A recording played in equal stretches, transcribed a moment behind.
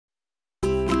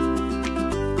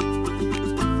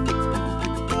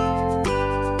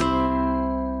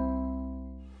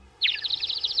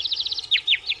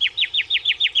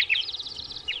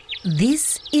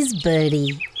This is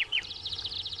Birdie.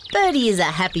 Birdie is a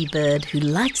happy bird who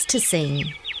likes to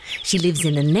sing. She lives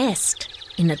in a nest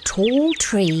in a tall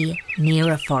tree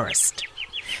near a forest.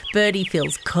 Birdie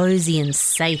feels cosy and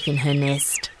safe in her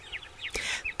nest.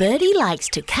 Birdie likes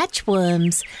to catch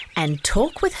worms and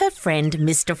talk with her friend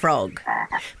Mr. Frog.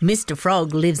 Mr.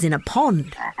 Frog lives in a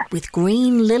pond with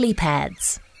green lily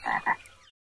pads.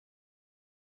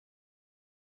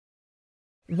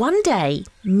 One day,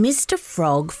 Mr.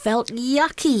 Frog felt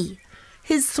yucky.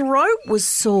 His throat was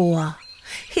sore.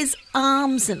 His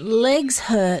arms and legs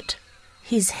hurt.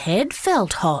 His head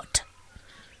felt hot.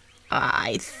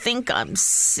 "I think I'm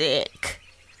sick,"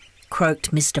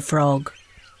 croaked Mr. Frog.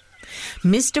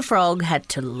 Mr. Frog had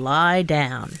to lie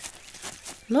down.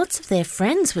 Lots of their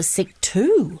friends were sick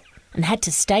too and had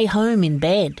to stay home in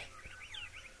bed.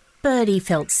 Birdie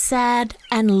felt sad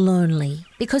and lonely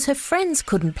because her friends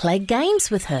couldn't play games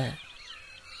with her.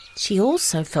 She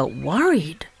also felt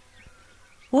worried.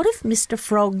 What if Mr.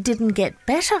 Frog didn't get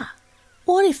better?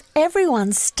 What if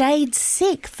everyone stayed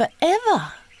sick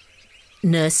forever?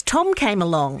 Nurse Tom came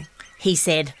along. He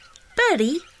said,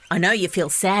 "Birdie, I know you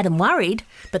feel sad and worried,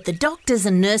 but the doctors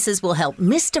and nurses will help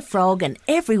Mr. Frog and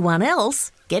everyone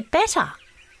else get better."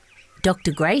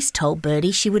 Dr. Grace told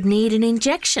Birdie she would need an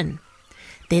injection.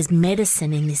 "There's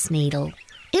medicine in this needle.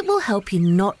 It will help you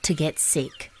not to get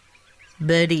sick."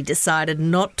 Birdie decided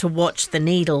not to watch the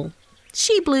needle.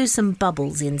 She blew some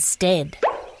bubbles instead.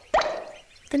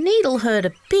 The needle hurt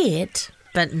a bit,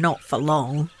 but not for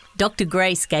long. Dr.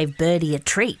 Grace gave Birdie a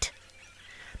treat.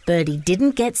 Birdie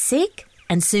didn't get sick,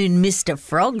 and soon Mr.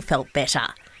 Frog felt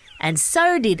better, and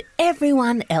so did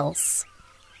everyone else.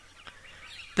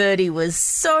 Birdie was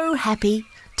so happy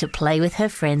to play with her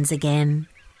friends again.